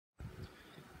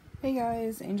Hey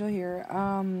guys, Angel here.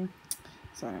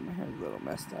 Sorry, my hair's a little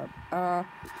messed up.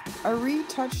 I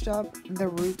retouched up the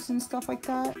roots and stuff like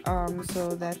that,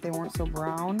 so that they weren't so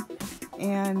brown.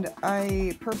 And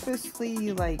I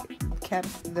purposely,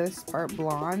 kept this part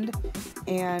blonde,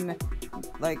 and,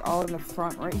 all in the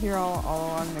front right here, all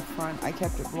along the front, I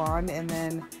kept it blonde, and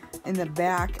then in the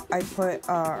back, I put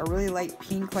a really light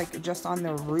pink, just on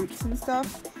the roots and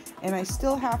stuff. And I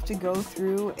still have to go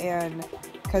through and,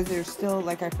 because there's still,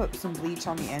 I put some bleach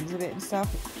on the ends of it and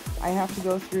stuff, I have to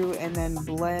go through and then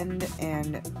blend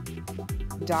and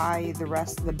dye the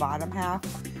rest of the bottom half,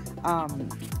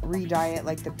 re-dye it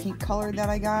like the pink color that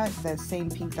I got, the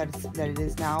same pink that it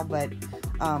is now, but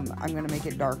I'm going to make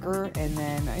it darker, and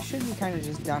then I should be kind of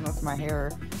just done with my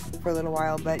hair for a little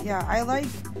while. But yeah, I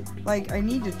I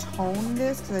need to tone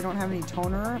this because I don't have any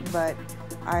toner, but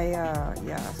yeah,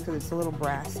 because it's a little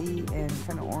brassy and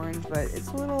kind of orange, but it's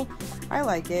a little, I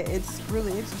like it. It's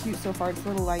cute so far. It's a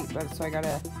little light, but so I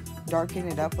gotta darken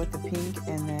it up with the pink,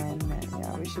 and then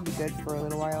yeah, we should be good for a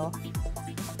little while.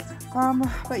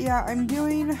 But yeah, I'm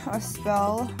doing a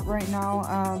spell right now.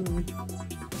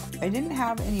 I didn't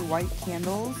have any white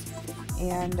candles,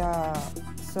 and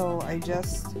so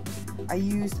I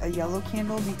used a yellow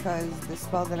candle because the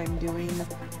spell that I'm doing,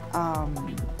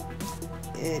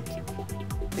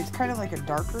 it's kind of like a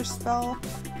darker spell,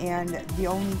 and the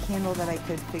only candle that I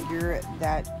could figure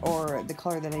that, or the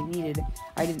color that I needed,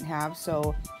 I didn't have.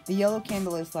 So the yellow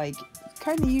candle is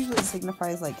kind of usually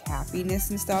signifies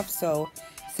happiness and stuff. So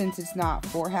since it's not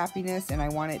for happiness and I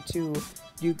want it to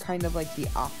do kind of the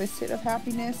opposite of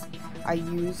happiness, I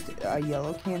used a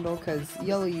yellow candle, because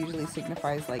yellow usually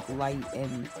signifies light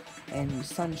and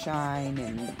sunshine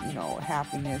and, you know,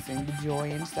 happiness and joy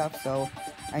and stuff. So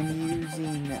I'm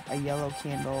using a yellow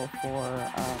candle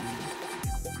for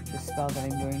the spell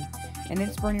that I'm doing, and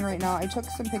it's burning right now. I took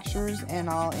some pictures and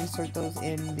I'll insert those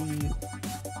in the,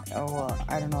 oh well,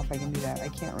 I don't know if I can do that. I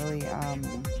can't really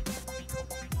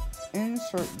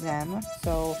insert them,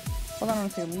 so hold on a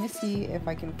second. Let me see if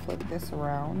I can flip this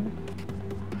around,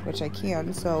 which I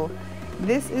can. So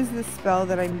this is the spell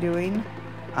that I'm doing.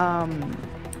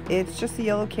 It's just a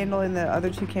yellow candle, and the other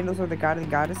two candles are the God and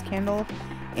Goddess candle.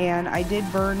 And I did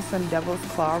burn some Devil's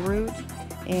Claw root,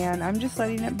 and I'm just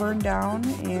letting it burn down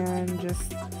and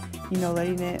just, you know,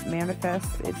 letting it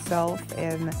manifest itself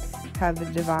and have the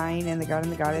divine and the God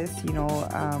and the Goddess, you know,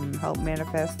 help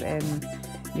manifest and,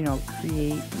 you know,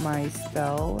 create my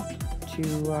spell to,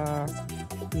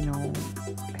 you know,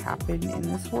 happen in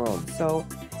this world. So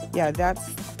yeah, that's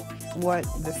what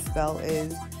the spell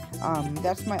is.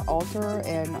 That's my altar,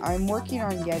 and I'm working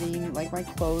on getting, my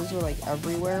clothes are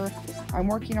everywhere. I'm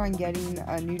working on getting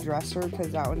a new dresser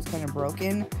because that one's kind of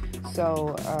broken.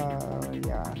 So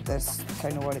yeah, that's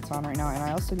kind of what it's on right now. And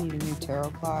I also need a new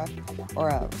tarot cloth, or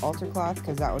a altar cloth,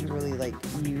 because that one's really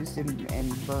used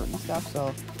and burnt and stuff.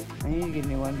 So I need to get a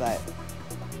new one, but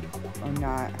I'm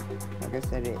not, like I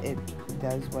said, it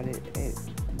does what it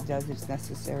does its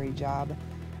necessary job.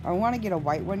 I want to get a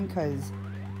white one because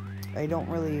I don't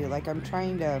really, I'm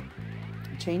trying to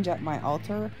change up my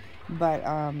altar, but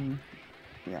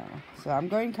yeah, so I'm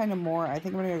going kind of more, I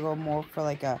think I'm going to go more for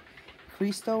a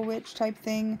Cristo witch type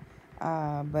thing,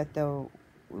 but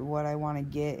what I want to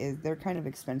get is, they're kind of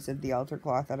expensive, the altar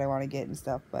cloth that I want to get and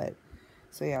stuff, but,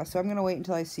 so yeah, so I'm going to wait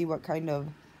until I see what kind of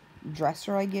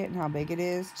dresser I get and how big it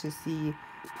is, to see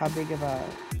how big of a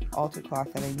altar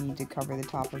cloth that I need to cover the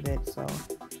top of it. So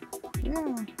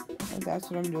yeah, that's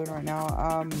what I'm doing right now.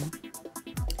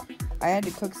 I had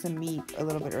to cook some meat a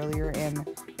little bit earlier, and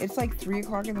it's 3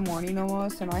 o'clock in the morning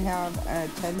almost, and I have a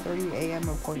 10:30 a.m.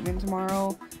 appointment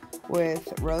tomorrow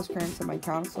with Rosecrans and my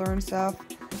counselor and stuff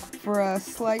for a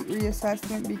slight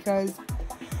reassessment, because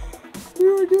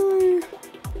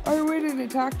I went in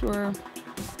and talked to her,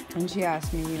 and she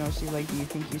asked me, you know, she's like, do you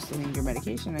think you still need your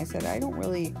medication? And I said, I don't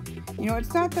really, you know,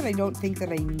 it's not that I don't think that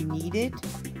I need it,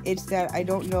 it's that I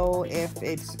don't know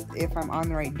if I'm on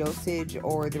the right dosage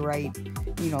or the right,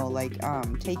 you know,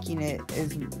 taking it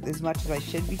as much as I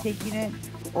should be taking it,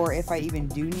 or if I even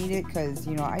do need it, because,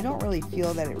 you know, I don't really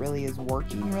feel that it really is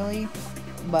working really,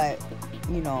 but,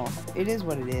 you know, it is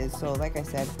what it is. So like I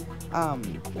said,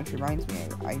 which reminds me,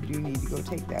 I do need to go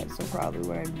take that, so probably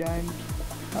when I'm done,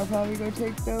 I'll probably go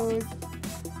take those.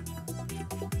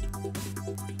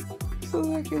 So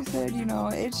like I said, you know,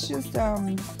 it's just, I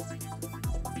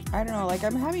don't know,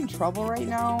 I'm having trouble right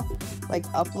now,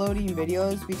 uploading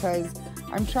videos, because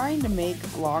I'm trying to make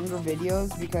longer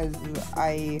videos, because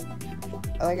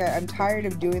I'm tired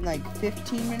of doing like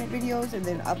 15-minute videos and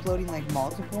then uploading like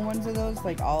multiple ones of those,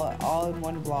 like all in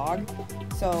one vlog.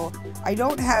 So I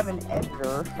don't have an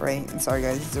editor, right? And sorry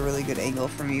guys, it's a really good angle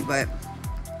for me, but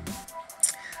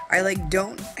I like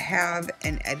don't have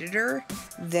an editor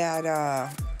that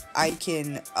I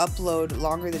can upload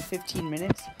longer than 15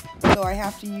 minutes. So I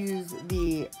have to use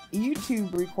the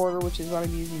YouTube recorder, which is what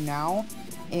I'm using now.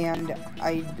 And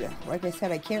like I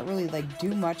said, I can't really like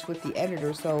do much with the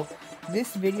editor. So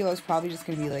this video is probably just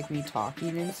going to be like me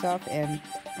talking and stuff. And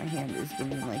my hand is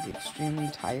getting like extremely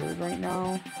tired right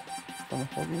now from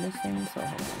holding this thing. So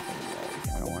hold on a second, guys.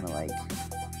 I don't want to like,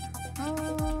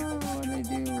 what did I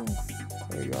do?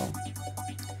 There you go.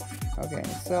 Okay,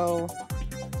 so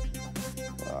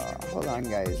hold on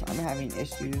guys, I'm having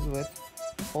issues with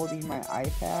holding my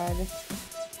iPad,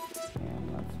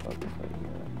 and let's focus right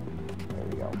here. There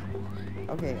we go.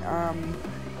 Okay,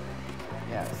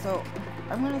 yeah, so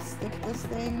I'm gonna stick this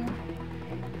thing.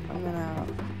 We're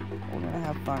gonna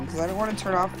have fun because I don't want to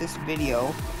turn off this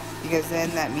video, because then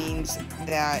that means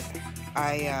that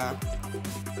I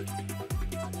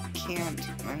can't.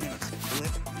 I'm gonna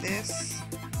flip this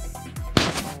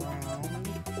around,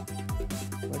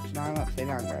 which now I'm upside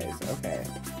down, guys. Okay,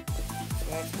 so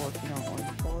that's working out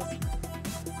wonderful.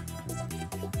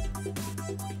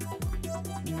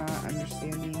 Not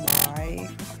understanding why.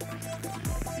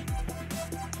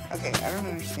 Okay, I don't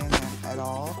understand that at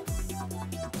all,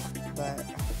 but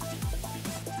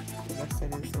I guess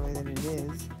that is the way that it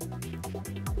is.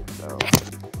 So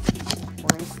we're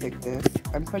gonna stick this.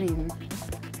 I'm putting,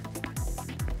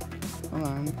 hold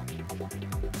on.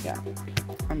 Yeah,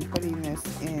 I'm putting this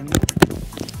in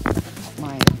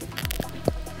my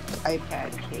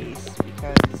iPad case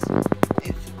because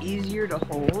it's easier to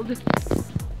hold.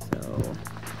 So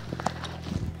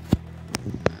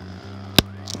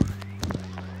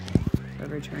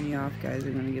if I turn you off, guys,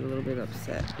 I'm gonna get a little bit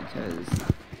upset because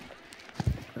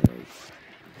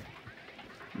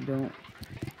don't.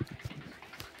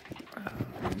 Oh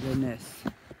my goodness.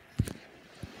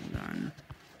 Hold on.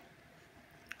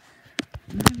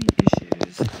 I'm having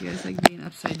issues. You guys like being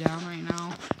upside down right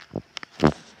now?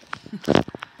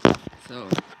 So,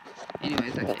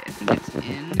 anyways, okay, I think it's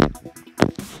in.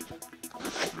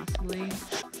 Possibly.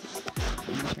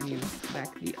 I'm gonna turn you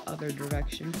back the other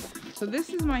direction. So this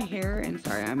is my hair, and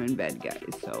sorry, I'm in bed,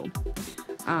 guys. So,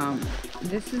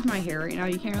 this is my hair right now.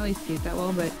 You can't really see it that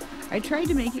well, but I tried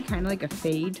to make it kind of like a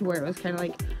fade to where it was kind of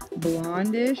like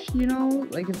blondish, you know,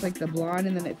 like it's like the blonde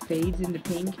and then it fades into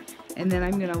pink. And then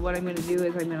what I'm gonna do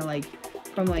is I'm gonna like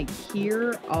from like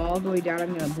here all the way down,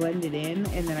 I'm gonna blend it in,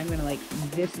 and then I'm gonna like,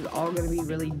 this is all gonna be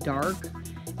really dark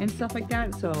and stuff like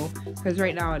that. So because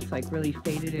right now it's like really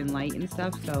faded and light and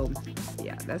stuff, so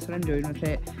yeah, that's what I'm doing with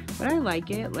it. But I like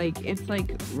it. Like it's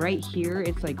like right here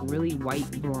it's like really white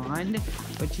blonde,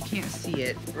 but you can't see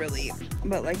it really.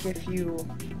 But like if you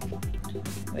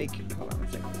like, hold on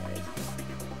a second,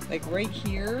 guys, like right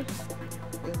here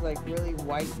is like really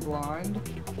white blonde,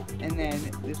 and then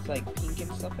it's like pink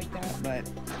and stuff like that, but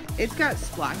it's got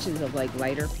splotches of like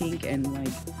lighter pink and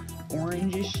like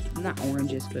orangish, not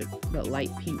oranges, but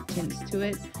light pink tints to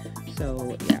it.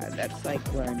 So yeah, that's like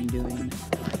what I'm doing,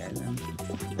 guys. I'm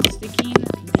sticking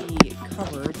the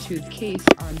cover to the case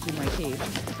onto my case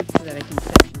so that I can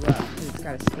set you up, because it's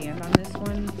got a stand on this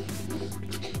one.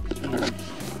 And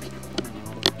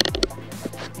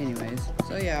anyways,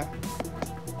 so yeah,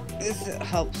 this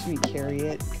helps me carry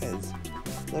it because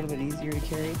it's a little bit easier to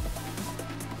carry.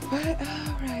 But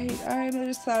alright, I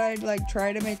just thought I'd like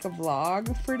try to make a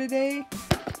vlog for today,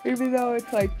 even though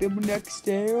it's like the next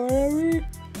day or whatever,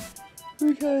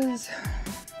 because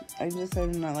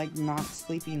I'm not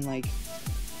sleeping. Like,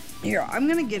 here, I'm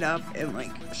gonna get up and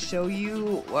like show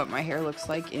you what my hair looks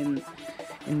like in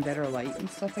better light and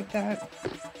stuff like that.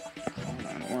 Hold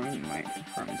on, or in my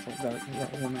apartment's so dark because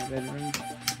that was in my bedroom.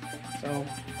 So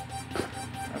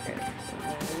okay, so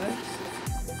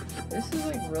this is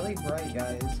like really bright,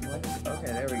 guys.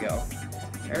 Okay, there we go.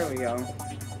 There we go.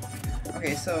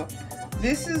 Okay, so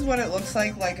this is what it looks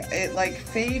like. Like it like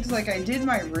fades, like I did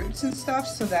my roots and stuff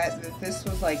so that this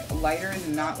was like lighter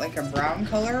and not like a brown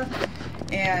color.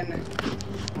 And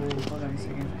hold on a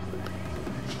second.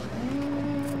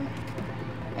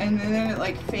 And then it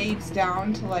like fades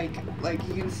down to like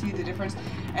you can see the difference.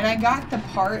 And I got the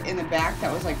part in the back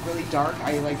that was like really dark.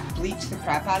 I like bleached the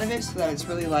crap out of it so that it's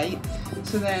really light.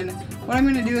 So then what I'm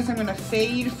gonna do is I'm gonna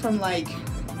fade from like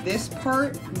this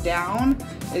part down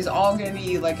is all gonna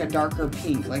be like a darker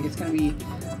pink. Like it's gonna be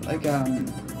like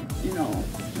you know,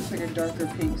 just like a darker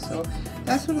pink. So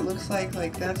that's what it looks like.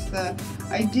 Like that's the,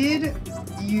 I did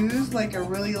use like a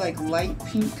really like light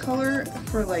pink color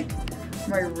for like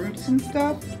my roots and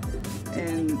stuff,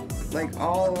 and like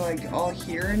all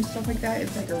here and stuff like that,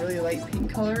 it's like a really light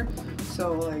pink color.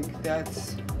 So like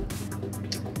that's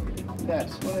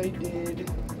what I did.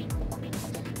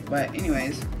 But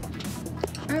anyways,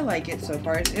 I like it so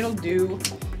far. It'll do.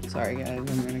 Sorry guys, I'm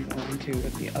gonna go into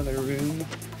the other room,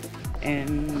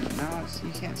 and now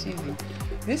you can't see anything.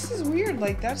 This is weird.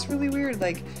 Like that's really weird.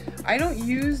 Like I don't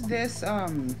use this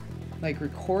like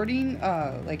recording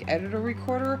like editor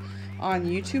recorder on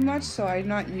YouTube much, so I'm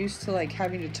not used to like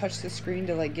having to touch the screen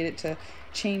to like get it to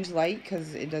change light,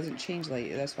 because it doesn't change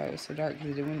light. That's why it was so dark,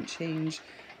 because it wouldn't change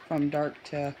from dark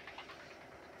to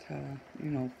you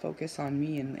know, focus on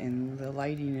me and the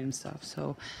lighting and stuff.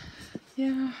 So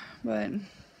yeah, but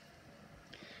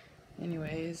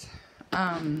anyways,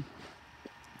 so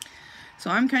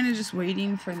I'm kind of just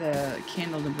waiting for the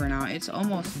candle to burn out. It's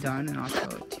almost done, and I'll show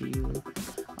it to you.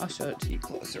 I'll show it to you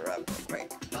closer up real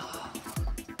quick.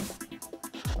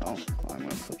 Oh, I'm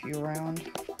gonna flip you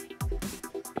around.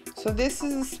 So this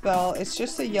is a spell. It's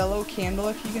just a yellow candle,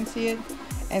 if you can see it.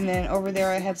 And then over there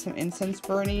I had some incense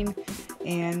burning,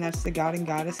 and that's the God and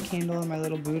Goddess candle, and my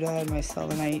little Buddha and my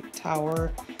selenite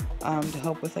tower to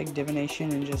help with like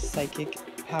divination and just psychic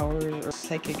powers, or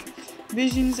psychic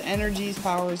visions, energies,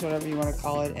 powers, whatever you want to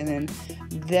call it. And then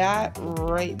that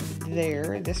right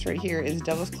there, this right here, is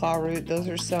Devil's Claw root. Those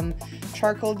are some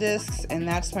charcoal discs, and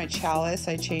that's my chalice.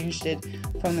 I changed it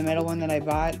from the metal one that I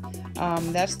bought.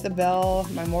 That's the bell,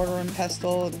 my mortar and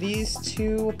pestle. These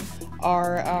two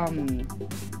are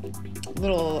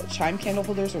little chime candle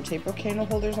holders or taper candle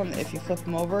holders on if you flip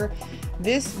them over.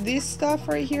 This stuff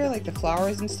right here, like the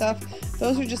flowers and stuff,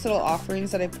 those are just little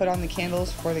offerings that I put on the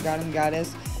candles for the God and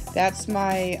Goddess. That's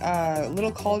my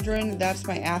little cauldron. That's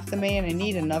my athame, and I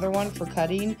need another one for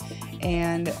cutting.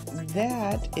 And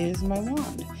that is my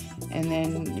wand. And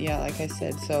then, yeah, like I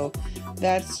said, so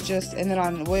that's just, and then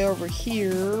on the way over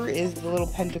here is the little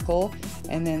pentacle,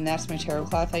 and then that's my tarot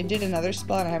cloth. I did another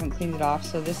spell and I haven't cleaned it off,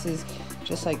 so this is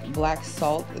just like black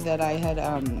salt that I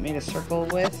had made a circle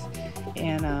with,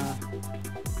 and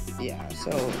yeah, so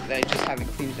I just haven't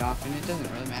cleaned it off, and it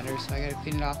doesn't really matter, so I gotta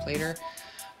clean it off later.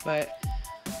 But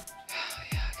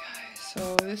yeah, guys,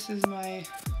 so this is my,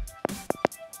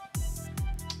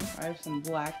 I have some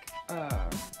black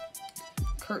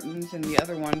curtains, and the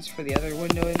other ones for the other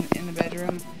window in the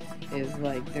bedroom is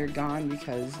like they're gone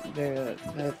because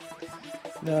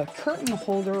the curtain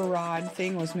holder rod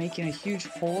thing was making a huge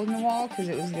hole in the wall because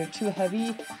it was either too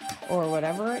heavy or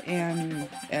whatever, and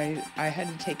I had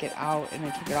to take it out, and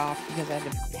I took it off because I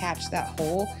had to patch that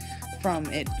hole from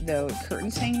it, the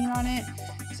curtains hanging on it,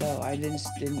 so I just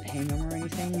didn't hang them or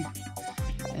anything.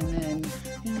 And then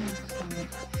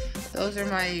those are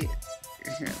my, here,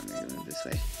 let me go this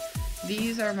way.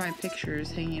 These are my pictures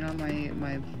hanging on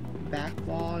my back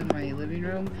wall in my living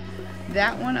room.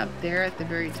 That one up there at the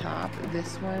very top,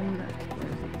 this one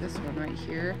right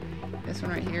here, this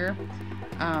one right here,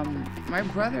 my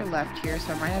brother left here,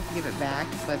 so I might have to give it back,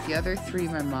 but the other three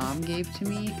my mom gave to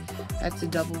me. That's a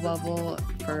double bubble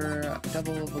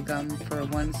gum for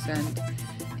 1 cent,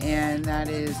 and that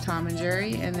is Tom and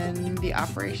Jerry, and then the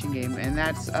Operation game, and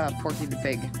that's Porky the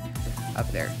Pig up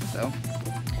there. So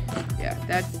yeah,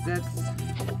 that's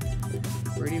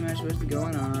pretty much what's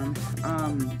going on.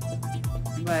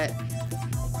 But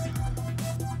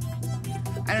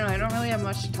I don't know, I don't really have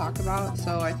much to talk about,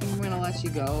 so I think I'm gonna let you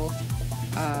go.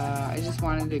 I just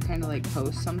wanted to kind of like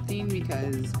post something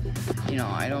because, you know,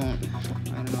 I don't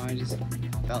know, I just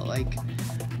felt like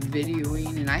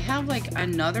videoing, and I have like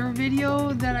another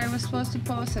video that I was supposed to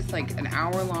post that's like an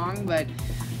hour long, but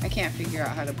I can't figure out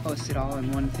how to post it all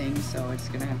in one thing, so it's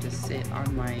gonna have to sit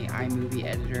on my iMovie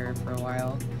editor for a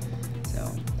while.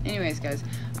 So anyways, guys,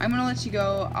 I'm gonna let you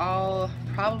go. I'll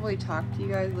probably talk to you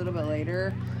guys a little bit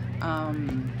later.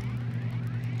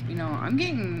 You know, I'm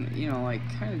getting, you know, like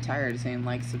kind of tired of saying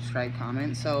like, subscribe,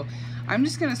 comment, so I'm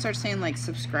just gonna start saying like,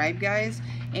 subscribe, guys.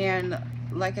 And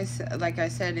like I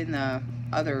said in the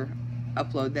other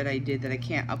upload that I did that I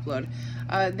can't upload,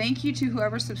 thank you to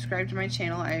whoever subscribed to my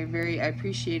channel. I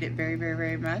appreciate it very, very,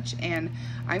 very much. And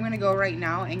I'm gonna go right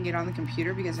now and get on the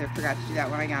computer because I forgot to do that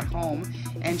when I got home,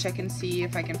 and check and see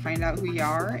if I can find out who you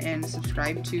are and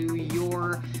subscribe to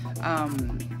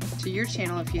your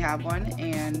channel if you have one,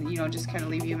 and you know, just kind of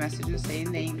leave you a message and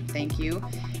saying thank you.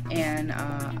 And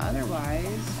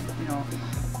otherwise, you know,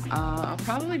 I'll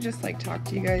probably just like talk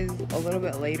to you guys a little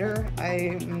bit later.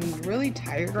 I'm really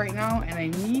tired right now and I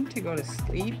need to go to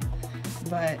sleep,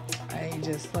 but I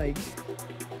just like,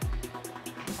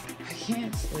 I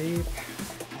can't sleep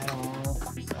at all.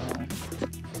 So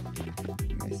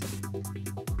like I said,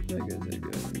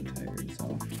 I'm tired,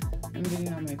 so I'm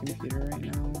getting on my computer. computer right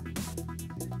now.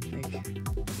 Like,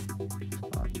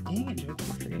 oh, dang it, do I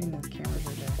keep forgetting those cameras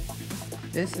right there?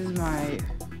 This is my,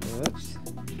 whoops.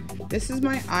 This is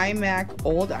my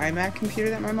old iMac computer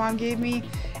that my mom gave me.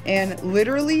 And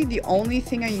literally the only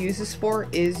thing I use this for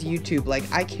is YouTube.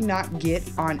 Like, I cannot get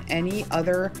on any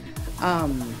other,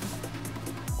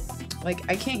 like,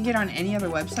 I can't get on any other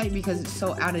website because it's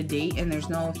so out of date and there's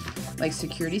no, like,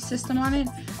 security system on it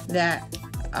that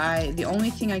the only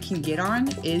thing I can get on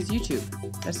is YouTube.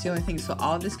 That's the only thing. So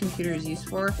all this computer is used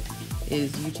for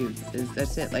is YouTube.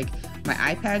 That's it. Like, my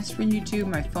iPad's for YouTube,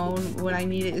 my phone when I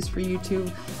need it is for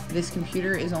YouTube. This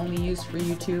computer is only used for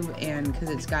YouTube, and because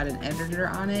it's got an editor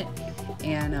on it,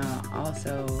 and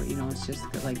also, you know, it's just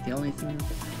like the only thing,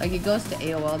 like, it goes to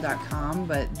AOL.com,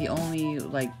 but the only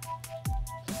like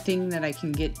thing that I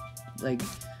can get, like,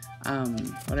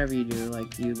 whatever you do,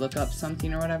 like you look up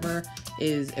something or whatever,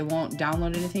 is it won't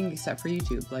download anything except for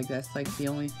YouTube. Like, that's like the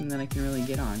only thing that I can really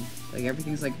get on. Like,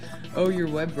 everything's like, oh, your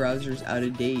web browser's out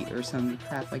of date or some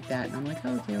crap like that, and I'm like,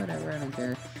 oh, okay, whatever, I don't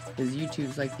care, because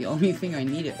YouTube's like the only thing I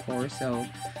need it for. So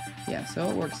yeah, so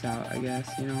it works out, I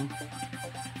guess, you know.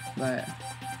 But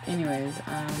anyways,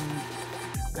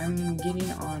 I'm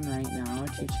getting on right now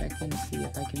to check and see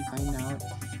if I can find out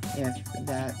if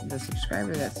the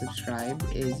subscriber that subscribed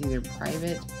is either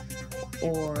private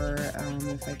or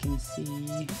if I can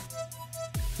see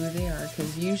who they are,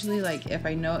 because usually, like, if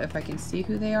I can see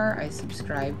who they are, I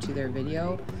subscribe to their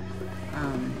video.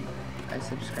 I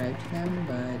subscribe to them,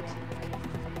 but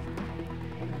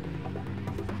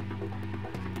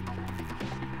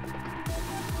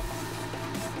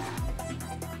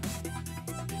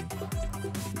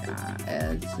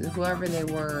it's whoever they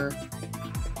were,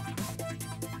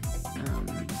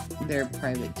 they're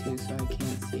private too, so I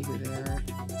can't see who they are.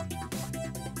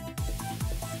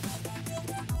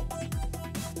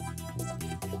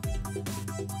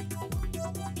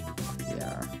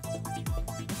 Yeah.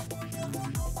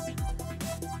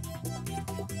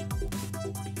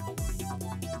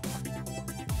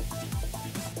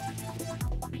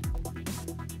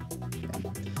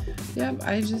 Yep,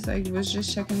 I was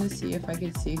just checking to see if I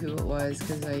could see who it was,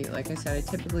 because like I said, I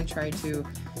typically try to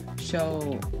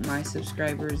show my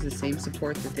subscribers the same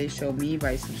support that they show me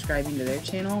by subscribing to their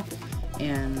channel.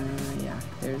 And yeah,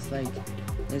 there's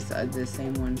the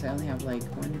same ones. I only have like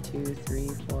 1, 2, 3,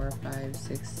 4, 5,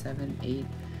 6, 7, 8,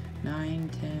 9,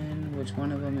 10, which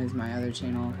one of them is my other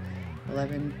channel,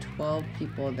 11, 12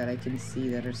 people that I can see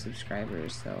that are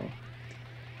subscribers. So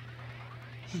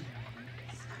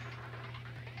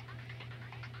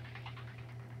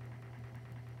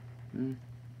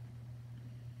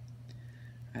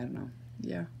I don't know.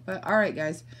 Yeah, but all right,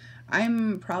 guys,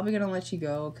 I'm probably gonna let you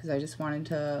go because I just wanted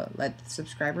to let the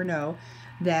subscriber know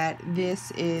that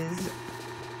this is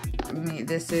I don't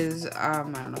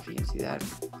know if you can see that.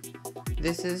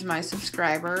 This is my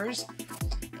subscribers,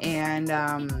 and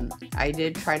I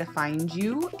did try to find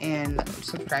you and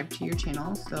subscribe to your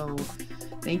channel, so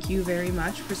thank you very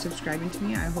much for subscribing to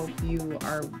me. I hope you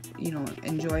are,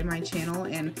 enjoy my channel,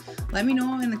 and let me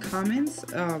know in the comments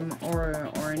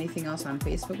or anything else on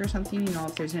Facebook or something,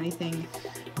 if there's anything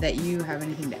that you have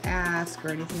anything to ask or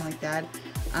anything like that.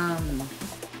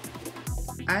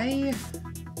 I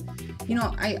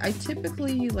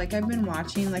typically, like, I've been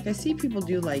watching, like, I see people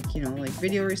do, like, like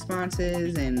video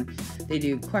responses, and they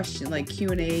do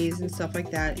Q&As and stuff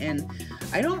like that, and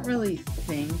I don't really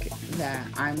think that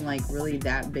I'm, like, really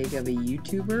that big of a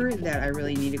YouTuber that I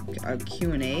really need a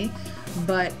Q&A,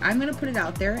 but I'm gonna put it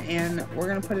out there, and we're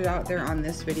gonna put it out there on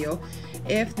this video.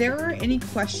 If there are any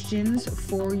questions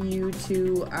for you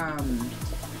to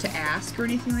ask or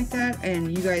anything like that,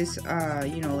 and you guys,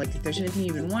 like, if there's anything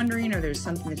you've been wondering, or there's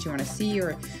something that you want to see,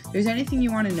 or there's anything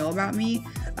you want to know about me,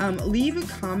 leave a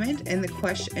comment and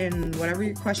whatever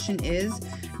your question is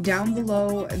down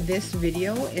below this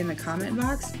video in the comment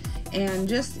box. And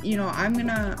just, I'm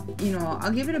gonna,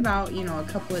 I'll give it about, a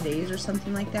couple of days or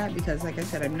something like that, because like I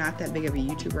said, I'm not that big of a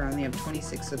YouTuber. I only have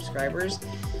 26 subscribers.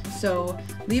 So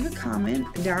leave a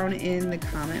comment down in the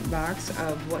comment box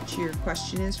of what your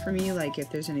question is for me, like if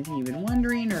there's anything you've been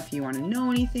wondering, or if you want to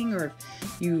know anything, or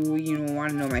if you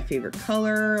want to know my favorite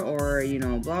color, or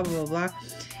blah blah blah.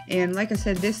 And like I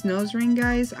said, this nose ring,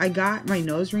 guys, I got my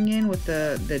nose ring in with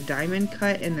the diamond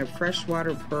cut and the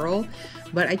freshwater pearl,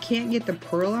 but I can't get the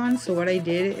pearl on. So what I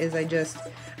did is I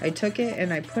took it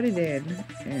and I put it in,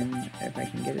 and if I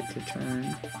can get it to turn,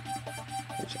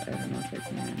 which I don't know if I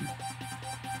can.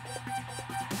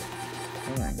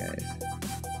 Hold on, guys.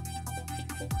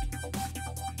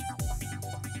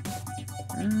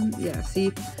 Yeah,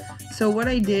 see, so what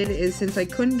I did is, since I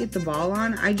couldn't get the ball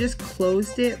on, I just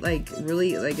closed it like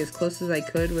really like as close as I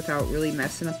could without really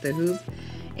messing up the hoop,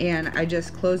 and I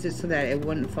just closed it so that it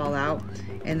wouldn't fall out.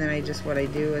 And then what I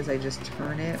do is I just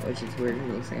turn it, which is weird, it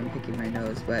looks like I'm picking my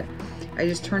nose, but I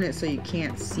just turn it so you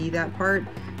can't see that part.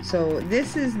 So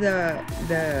this is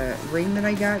the ring that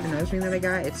I got, the nose ring that I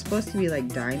got. It's supposed to be like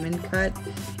diamond cut.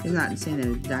 It's not saying that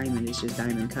it's diamond, it's just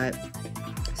diamond cut.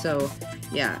 So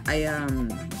yeah,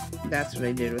 that's what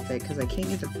I did with it, because I can't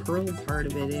get the pearl part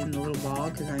of it in the little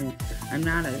ball, because I'm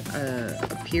not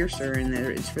a piercer, and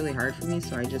it's really hard for me.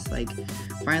 So I just like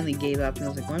finally gave up, and I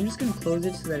was like, well, I'm just gonna close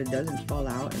it so that it doesn't fall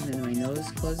out, and then my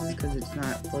nose closes because it's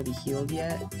not fully healed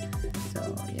yet.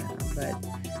 So yeah, but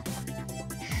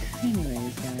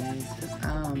anyways, guys,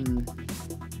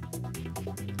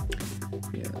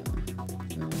 yeah,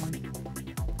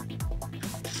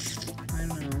 I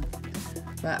don't know,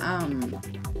 but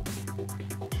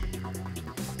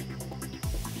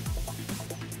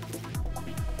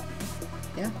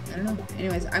yeah, I don't know.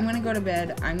 Anyways, I'm gonna go to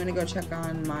bed. I'm gonna go check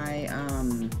on my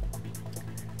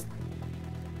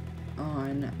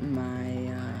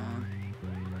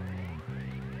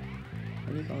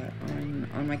what do you call it,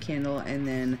 on my candle. And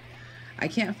then I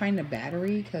can't find a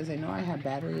battery, because I know I have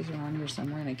batteries around here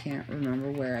somewhere and I can't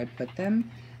remember where I put them.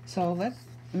 So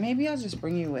maybe I'll just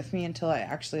bring you with me until I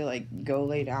actually like go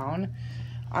lay down.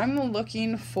 I'm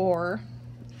looking for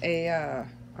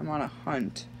I'm on a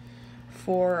hunt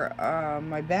for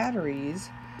my batteries,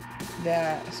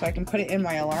 so I can put it in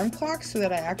my alarm clock so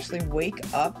that I actually wake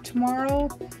up tomorrow,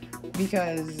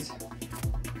 because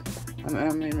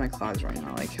I'm in my closet right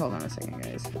now. Like, hold on a second,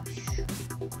 guys.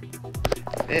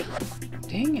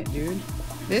 Dang it, dude.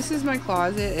 This is my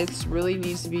closet. It's really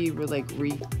needs to be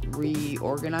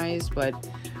reorganized, but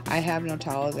I have no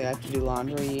towels. I have to do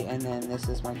laundry, and then this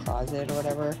is my closet or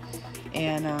whatever.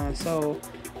 And so,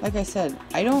 like I said,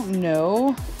 I don't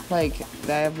know. Like,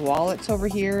 I have wallets over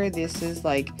here. This is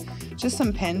like just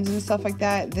some pens and stuff like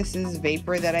that. This is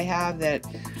vapor that I have that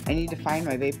I need to find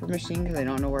my vapor machine, because I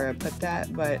don't know where I put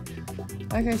that. But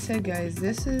like I said, guys,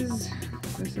 this is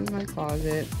my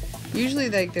closet. Usually,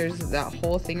 like, there's that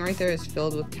whole thing right there is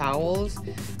filled with towels,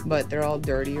 but they're all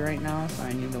dirty right now, so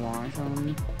I need to wash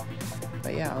them.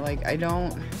 But yeah, like, I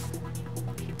don't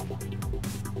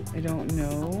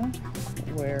know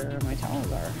where my towels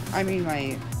are. I mean,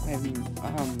 my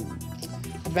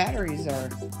batteries are.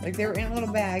 Like, they were in a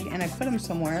little bag, and I put them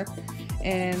somewhere,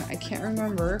 and I can't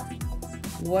remember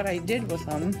what I did with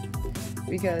them,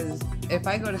 because if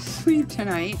I go to sleep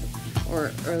tonight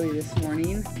or early this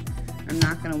morning, I'm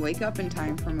not going to wake up in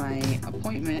time for my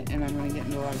appointment, and I'm going to get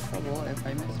into a lot of trouble if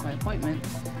I miss my appointment.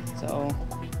 So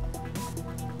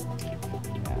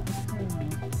yeah, I don't know.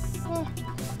 Well,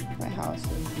 my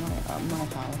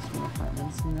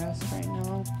apartment's a mess right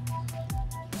now.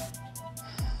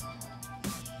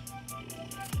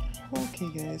 Okay,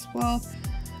 guys, well,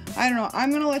 I don't know. I'm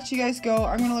going to let you guys go.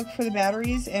 I'm going to look for the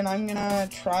batteries, and I'm going to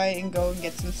try and go and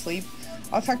get some sleep.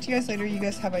 I'll talk to you guys later. You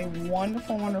guys have a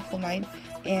wonderful, wonderful night,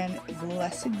 and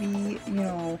blessed be, you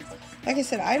know, like I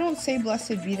said, I don't say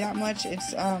blessed be that much.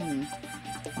 It's,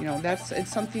 you know,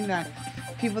 it's something that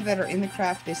people that are in the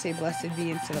craft, they say blessed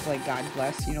be instead of like God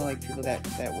bless, you know, like people that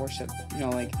worship, you know,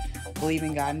 like believe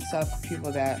in God and stuff.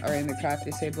 People that are in the craft,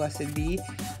 they say blessed be.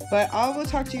 But I'll go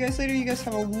talk to you guys later. You guys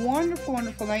have a wonderful,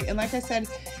 wonderful night. And like I said,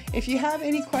 if you have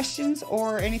any questions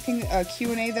or anything,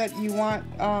 Q&A that you want,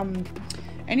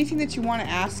 anything that you want to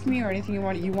ask me, or anything you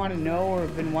want to know or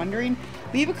have been wondering,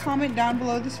 leave a comment down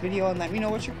below this video and let me know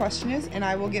what your question is, and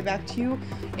I will get back to you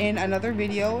in another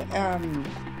video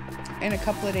in a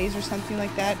couple of days or something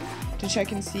like that, to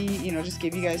check and see, you know, just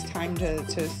give you guys time to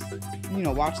you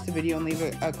know, watch the video and leave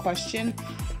a question.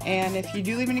 And if you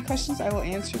do leave any questions, I will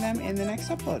answer them in the next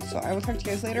upload. So I will talk to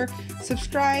you guys later.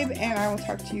 Subscribe, and I will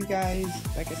talk to you guys,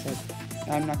 like I said,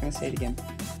 I'm not going to say it again.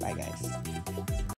 Bye, guys.